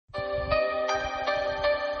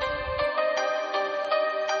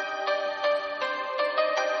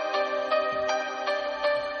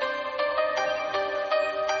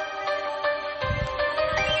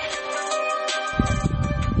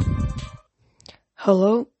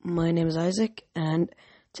Hello, my name is Isaac, and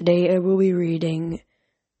today I will be reading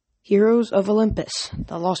Heroes of Olympus,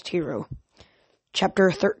 The Lost Hero,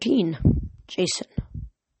 Chapter 13, Jason.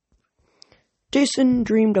 Jason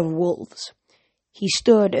dreamed of wolves. He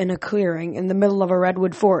stood in a clearing in the middle of a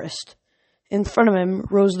redwood forest. In front of him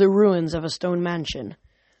rose the ruins of a stone mansion.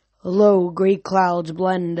 Low gray clouds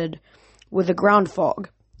blended with the ground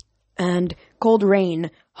fog, and cold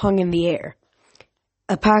rain hung in the air.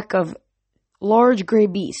 A pack of large gray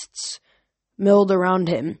beasts milled around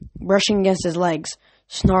him, brushing against his legs,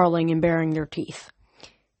 snarling and baring their teeth.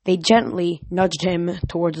 They gently nudged him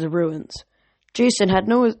towards the ruins. Jason had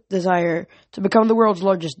no desire to become the world's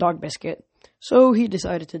largest dog biscuit, so he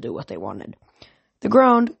decided to do what they wanted. The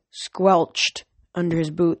ground squelched under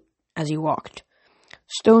his boot as he walked.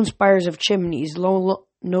 Stone spires of chimneys, no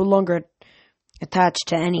longer attached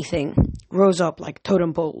to anything, rose up like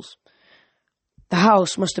totem poles. The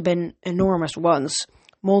house must have been enormous once,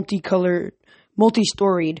 multi-storied,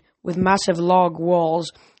 with massive log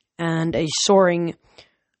walls and a soaring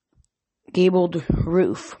gabled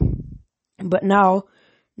roof. But now,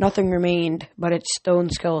 nothing remained but its stone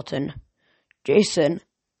skeleton. Jason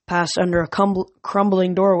passed under a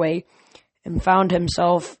crumbling doorway and found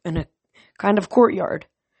himself in a kind of courtyard.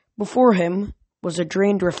 Before him was a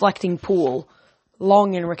drained reflecting pool,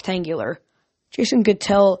 long and rectangular. Jason couldn't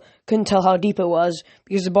tell how deep it was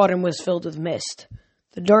because the bottom was filled with mist.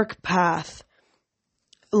 The dark path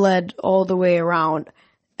led all the way around,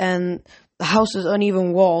 and the house's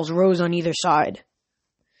uneven walls rose on either side.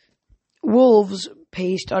 Wolves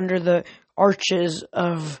paced under the arches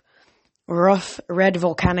of rough red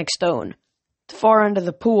volcanic stone. At the far end of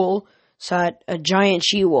the pool sat a giant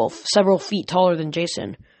she-wolf, several feet taller than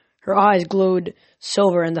Jason. Her eyes glowed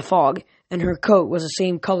silver in the fog, and her coat was the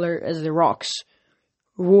same color as the rocks,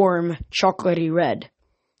 warm, chocolatey red.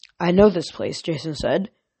 "I know this place," Jason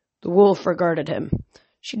said. The wolf regarded him.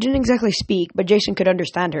 She didn't exactly speak, but Jason could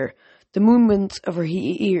understand her. The movements of her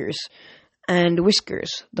ears and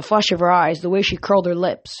whiskers, the flash of her eyes, the way she curled her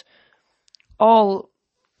lips, all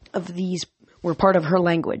of these were part of her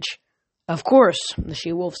language. "Of course," the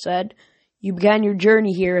she-wolf said. "You began your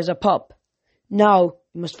journey here as a pup. Now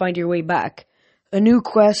you must find your way back. A new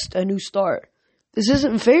quest, a new start." "This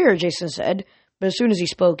isn't fair," Jason said, but as soon as he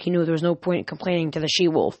spoke, he knew there was no point in complaining to the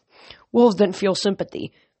she-wolf. Wolves didn't feel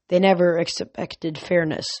sympathy. They never expected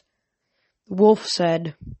fairness. The wolf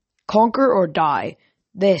said, "Conquer or die.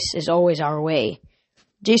 This is always our way."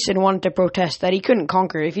 Jason wanted to protest that he couldn't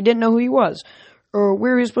conquer if he didn't know who he was or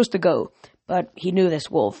where he was supposed to go, but he knew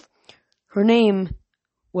this wolf. Her name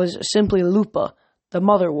was simply Lupa, the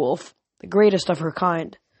mother wolf, the greatest of her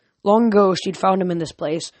kind. Long ago, she'd found him in this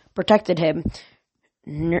place, protected him,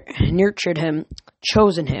 nurtured him,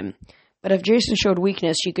 chosen him. But if Jason showed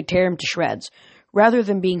weakness, she could tear him to shreds. Rather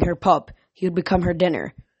than being her pup, he would become her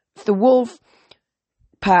dinner. In the wolf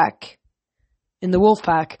pack,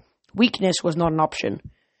 weakness was not an option.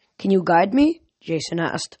 "Can you guide me?" Jason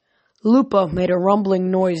asked. Lupa made a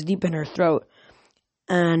rumbling noise deep in her throat,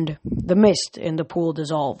 and the mist in the pool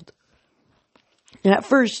dissolved. And at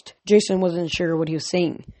first, Jason wasn't sure what he was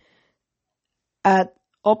saying. At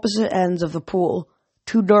opposite ends of the pool,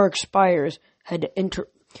 two dark spires had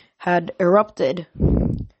erupted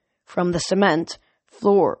from the cement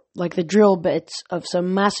floor like the drill bits of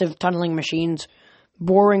some massive tunneling machines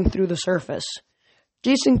boring through the surface.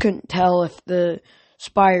 Jason couldn't tell if the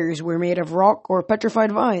spires were made of rock or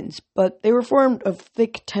petrified vines, but they were formed of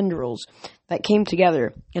thick tendrils that came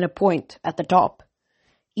together in a point at the top.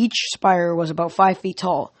 Each spire was about 5 feet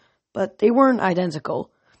tall, but they weren't identical.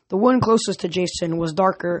 The one closest to Jason was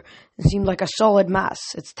darker and seemed like a solid mass,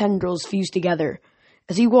 its tendrils fused together.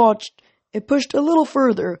 As he watched, it pushed a little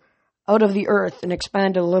further out of the earth and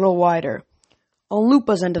expanded a little wider. On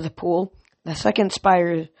Lupa's end of the pool, the second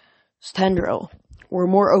spire's tendril were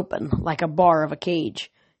more open, like a bar of a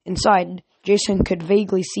cage. Inside, Jason could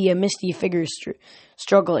vaguely see a misty figure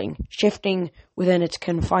struggling, shifting within its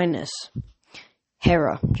confinedness.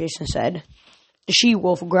 "Hera," Jason said. The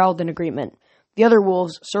she-wolf growled in agreement. The other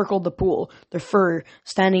wolves circled the pool, their fur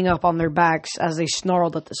standing up on their backs as they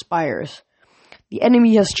snarled at the spires. "The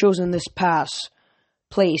enemy has chosen this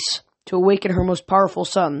place to awaken her most powerful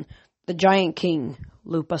son, the giant king,"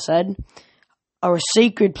 Lupa said. "Our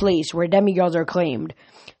sacred place where demigods are claimed.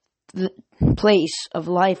 The place of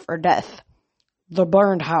life or death. The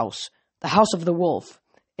burned house. The house of the wolf.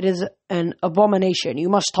 It is an abomination. You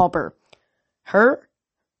must stop her." "Her?"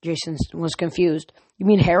 Jason was confused. "You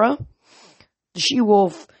mean Hera?" The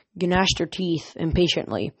she-wolf gnashed her teeth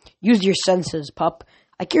impatiently. "Use your senses, pup.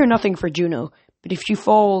 I care nothing for Juno, but if she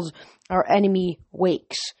falls, our enemy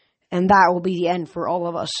wakes, and that will be the end for all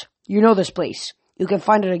of us. You know this place. You can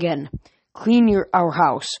find it again. Clean our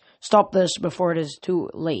house. Stop this before it is too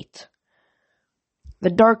late. The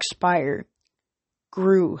dark spire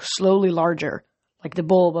grew slowly larger, like the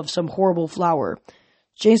bulb of some horrible flower.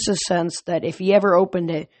 Jason sensed that if he ever opened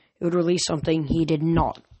it, it would release something he did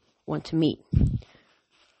not want to meet.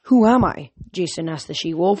 Who am I? Jason asked the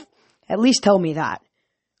she-wolf. At least tell me that.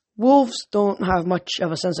 Wolves don't have much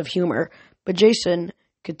of a sense of humor, but Jason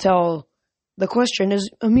could tell the question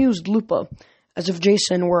amused Lupa, as if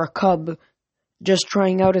Jason were a cub just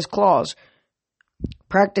trying out his claws,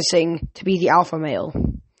 practicing to be the alpha male.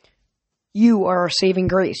 You are our saving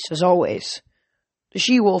grace, as always. The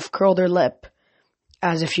she-wolf curled her lip,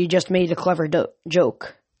 as if she just made a clever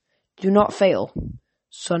joke. Do not fail,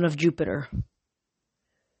 son of Jupiter.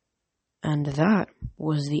 And that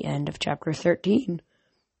was the end of chapter 13.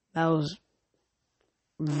 That was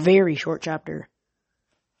a very short chapter.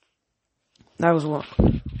 That was what?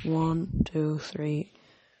 1, 2, 3,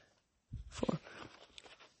 4.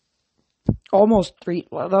 Almost 3.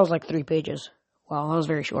 Well, that was like 3 pages. Wow, that was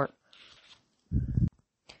very short.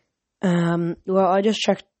 Well, I just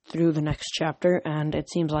checked through the next chapter, and it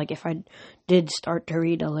seems like if I did start to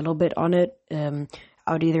read a little bit on it, I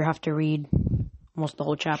would either have to read almost the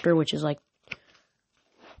whole chapter, which is like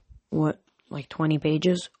 20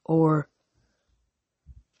 pages, or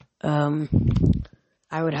I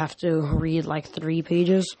would have to read like 3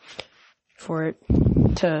 pages for it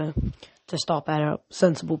to stop at a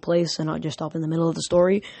sensible place and not just stop in the middle of the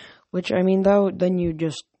story, which, I mean, that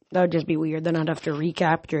would just be weird. Then I'd have to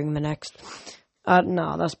recap during the next.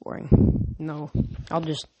 No, that's boring. No,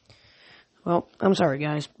 I'm sorry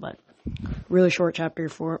guys, but really short chapter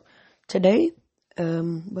for today.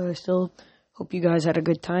 But I still hope you guys had a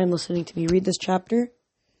good time listening to me read this chapter.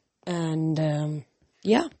 And,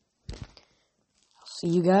 yeah. I'll see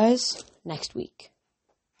you guys next week.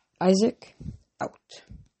 Isaac, out.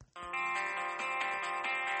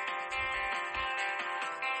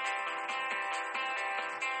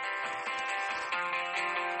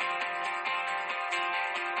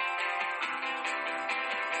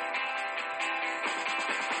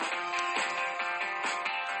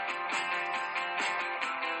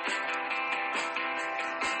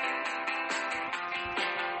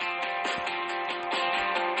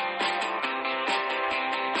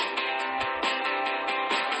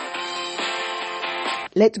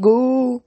 Let's go.